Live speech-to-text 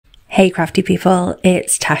Hey crafty people,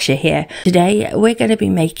 it's Tasha here. Today we're going to be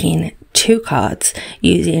making 2 cards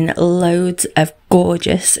using loads of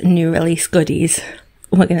gorgeous new release goodies.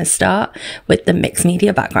 We're going to start with the mixed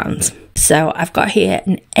media backgrounds. So I've got here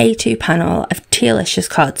an A2 panel of Teal-icious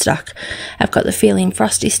Cardstock. I've got the Feeling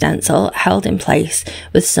Frosty stencil held in place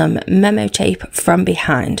with some Memo tape from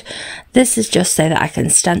behind. This is just so that I can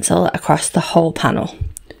stencil across the whole panel.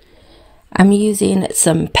 I'm using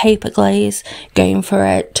some paper glaze, going for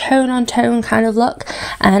a tone-on-tone kind of look,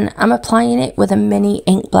 and I'm applying it with a mini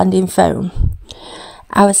ink blending foam.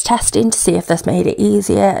 I was testing to see if this made it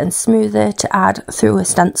easier and smoother to add through a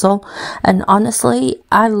stencil, and honestly,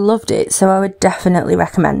 I loved it, so I would definitely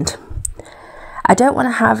recommend. I don't want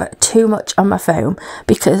to have too much on my foam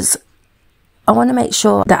because I want to make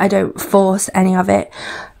sure that I don't force any of it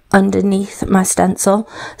underneath my stencil,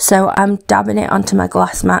 so I'm dabbing it onto my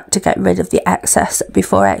glass mat to get rid of the excess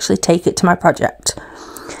before I actually take it to my project.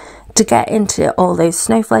 To get into all those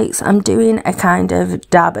snowflakes, I'm doing a kind of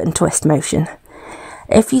dab and twist motion.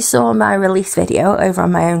 If you saw my release video over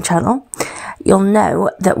on my own channel, you'll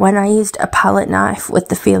know that when I used a palette knife with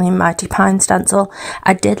the Feeling Mighty Pine stencil,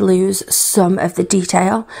 I did lose some of the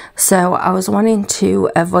detail, so I was wanting to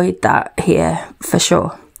avoid that here for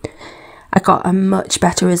sure. I got a much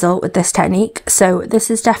better result with this technique, so this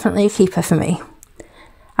is definitely a keeper for me.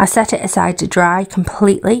 I set it aside to dry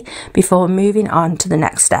completely before moving on to the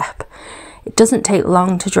next step. It doesn't take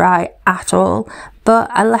long to dry at all, but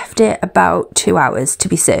I left it about 2 hours to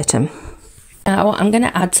be certain. Now I'm going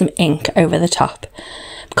to add some ink over the top,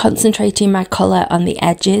 concentrating my colour on the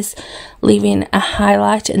edges, leaving a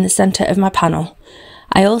highlight in the centre of my panel.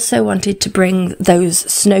 I also wanted to bring those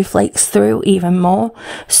snowflakes through even more,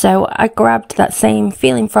 so I grabbed that same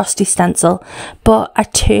Feeling Frosty stencil, but I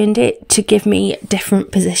turned it to give me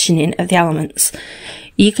different positioning of the elements.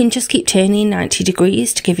 You can just keep turning 90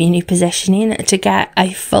 degrees to give you new positioning to get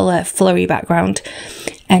a fuller, flurry background.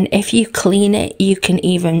 And if you clean it, you can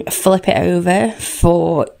even flip it over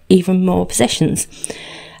for even more positions.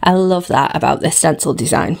 I love that about this stencil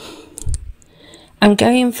design. I'm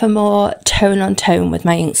going for more tone-on-tone with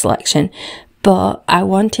my ink selection, but I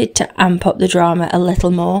wanted to amp up the drama a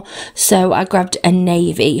little more, so I grabbed a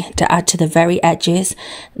navy to add to the very edges.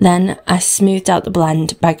 Then I smoothed out the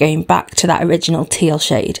blend by going back to that original teal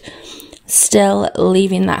shade, still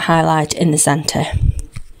leaving that highlight in the centre.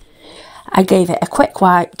 I gave it a quick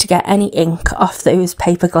wipe to get any ink off those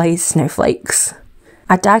paper glazed snowflakes.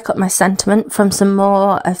 I die cut my sentiment from some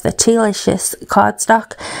more of the Teal-icious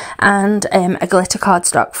Cardstock and a glitter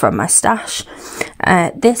cardstock from my stash.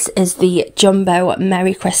 This is the Jumbo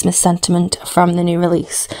Merry Christmas sentiment from the new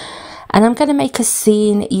release. And I'm going to make a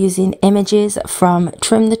scene using images from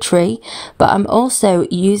Trim the Tree, but I'm also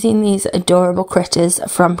using these adorable critters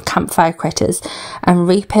from Campfire Critters and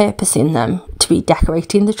repurposing them to be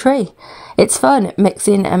decorating the tree. It's fun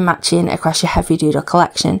mixing and matching across your Heffy Doodle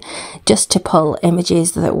collection just to pull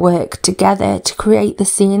images that work together to create the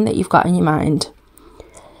scene that you've got in your mind.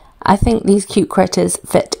 I think these cute critters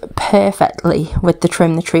fit perfectly with the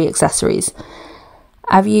Trim the Tree accessories.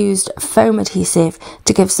 I've used foam adhesive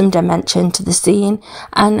to give some dimension to the scene,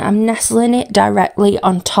 and I'm nestling it directly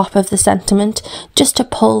on top of the sentiment just to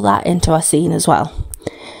pull that into our scene as well.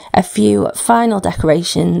 A few final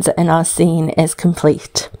decorations and our scene is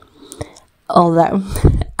complete. Although,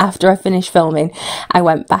 after I finished filming, I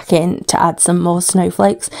went back in to add some more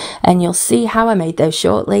snowflakes, and you'll see how I made those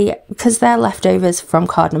shortly because they're leftovers from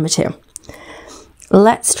card number 2.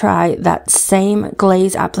 Let's try that same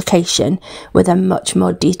glaze application with a much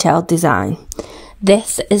more detailed design.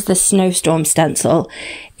 This is the Snowstorm stencil.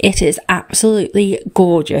 It is absolutely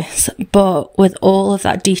gorgeous, but with all of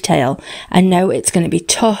that detail, I know it's going to be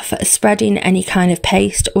tough spreading any kind of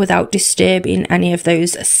paste without disturbing any of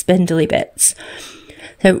those spindly bits.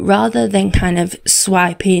 So rather than kind of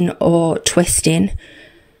swiping or twisting,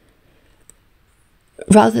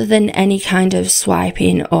 rather than any kind of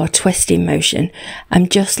swiping or twisting motion, I'm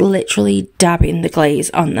just literally dabbing the glaze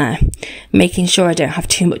on there, making sure I don't have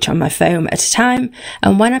too much on my foam at a time,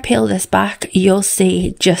 and when I peel this back, you'll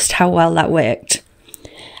see just how well that worked.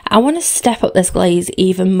 I want to step up this glaze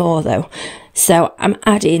even more though, so I'm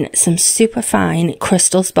adding some super fine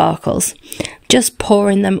crystal sparkles, just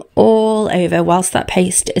pouring them all over whilst that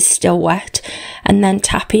paste is still wet, and then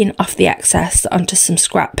tapping off the excess onto some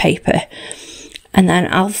scrap paper. And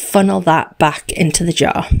then I'll funnel that back into the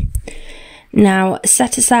jar. Now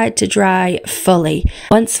set aside to dry fully.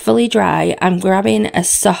 Once fully dry, I'm grabbing a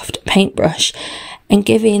soft paintbrush and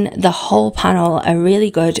giving the whole panel a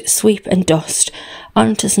really good sweep and dust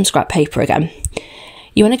onto some scrap paper again.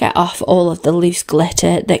 You want to get off all of the loose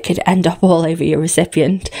glitter that could end up all over your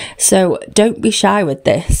recipient, so don't be shy with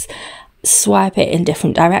this. Swipe it in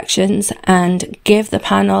different directions and give the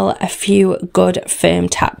panel a few good firm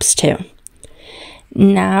taps too.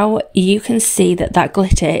 Now you can see that that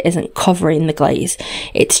glitter isn't covering the glaze,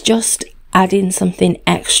 it's just adding something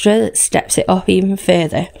extra that steps it up even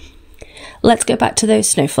further. Let's go back to those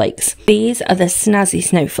snowflakes. These are the snazzy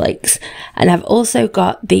snowflakes, and I've also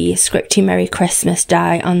got the Scripty Merry Christmas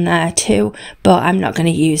die on there too, but I'm not going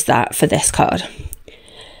to use that for this card.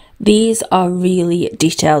 These are really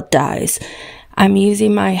detailed dies. I'm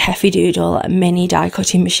using my Heffy Doodle mini die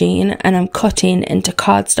cutting machine and I'm cutting into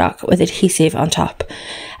cardstock with adhesive on top.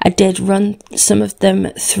 I did run some of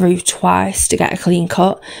them through twice to get a clean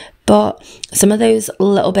cut, but some of those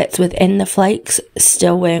little bits within the flakes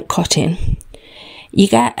still weren't cutting. You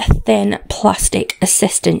get a thin plastic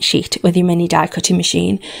assistant sheet with your mini die cutting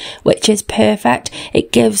machine, which is perfect.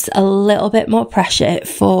 It gives a little bit more pressure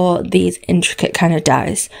for these intricate kind of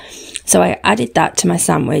dies. So I added that to my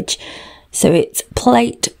sandwich. So it's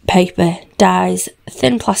plate, paper, dies,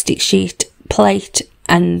 thin plastic sheet, plate,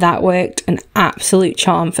 and that worked an absolute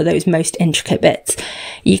charm for those most intricate bits.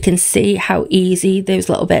 You can see how easy those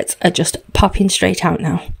little bits are just popping straight out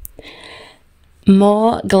now.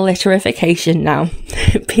 More glitterification now.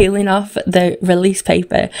 Peeling off the release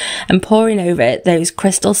paper and pouring over it those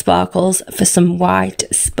crystal sparkles for some white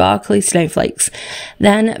sparkly snowflakes.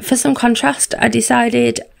 Then for some contrast I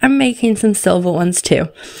decided I'm making some silver ones too.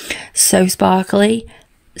 So sparkly,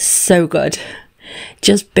 so good.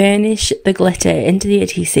 Just burnish the glitter into the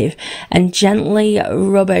adhesive and gently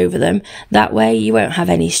rub over them. That way you won't have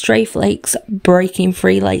any stray flakes breaking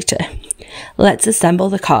free later. Let's assemble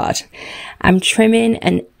the card. I'm trimming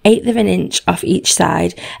 1/8 of an inch off each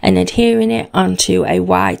side and adhering it onto a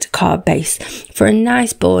white card base for a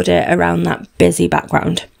nice border around that busy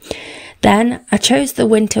background. Then I chose the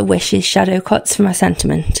Winter Wishes shadow cuts for my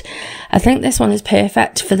sentiment. I think this one is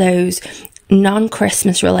perfect for those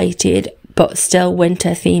non-Christmas related but still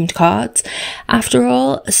winter themed cards. After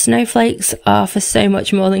all, snowflakes are for so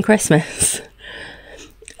much more than Christmas.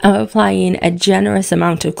 I'm applying a generous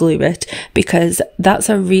amount of Glubert because that's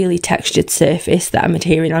a really textured surface that I'm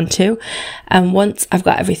adhering onto, and once I've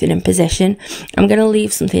got everything in position I'm going to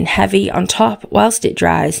leave something heavy on top whilst it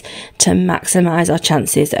dries to maximise our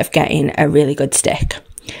chances of getting a really good stick.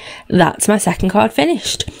 That's my second card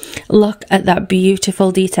finished. Look at that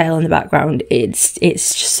beautiful detail in the background, it's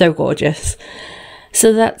just so gorgeous.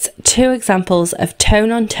 So that's 2 examples of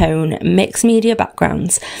tone on tone mixed media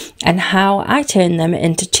backgrounds and how I turn them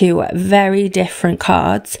into 2 very different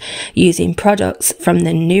cards using products from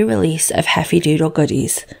the new release of Heffy Doodle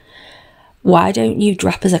goodies. Why don't you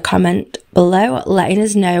drop us a comment below letting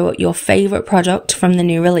us know your favourite product from the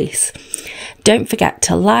new release. Don't forget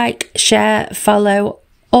to like, share, follow,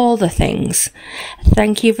 all the things.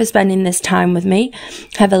 Thank you for spending this time with me.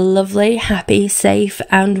 Have a lovely, happy, safe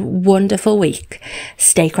and wonderful week.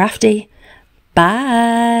 Stay crafty.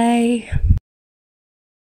 Bye.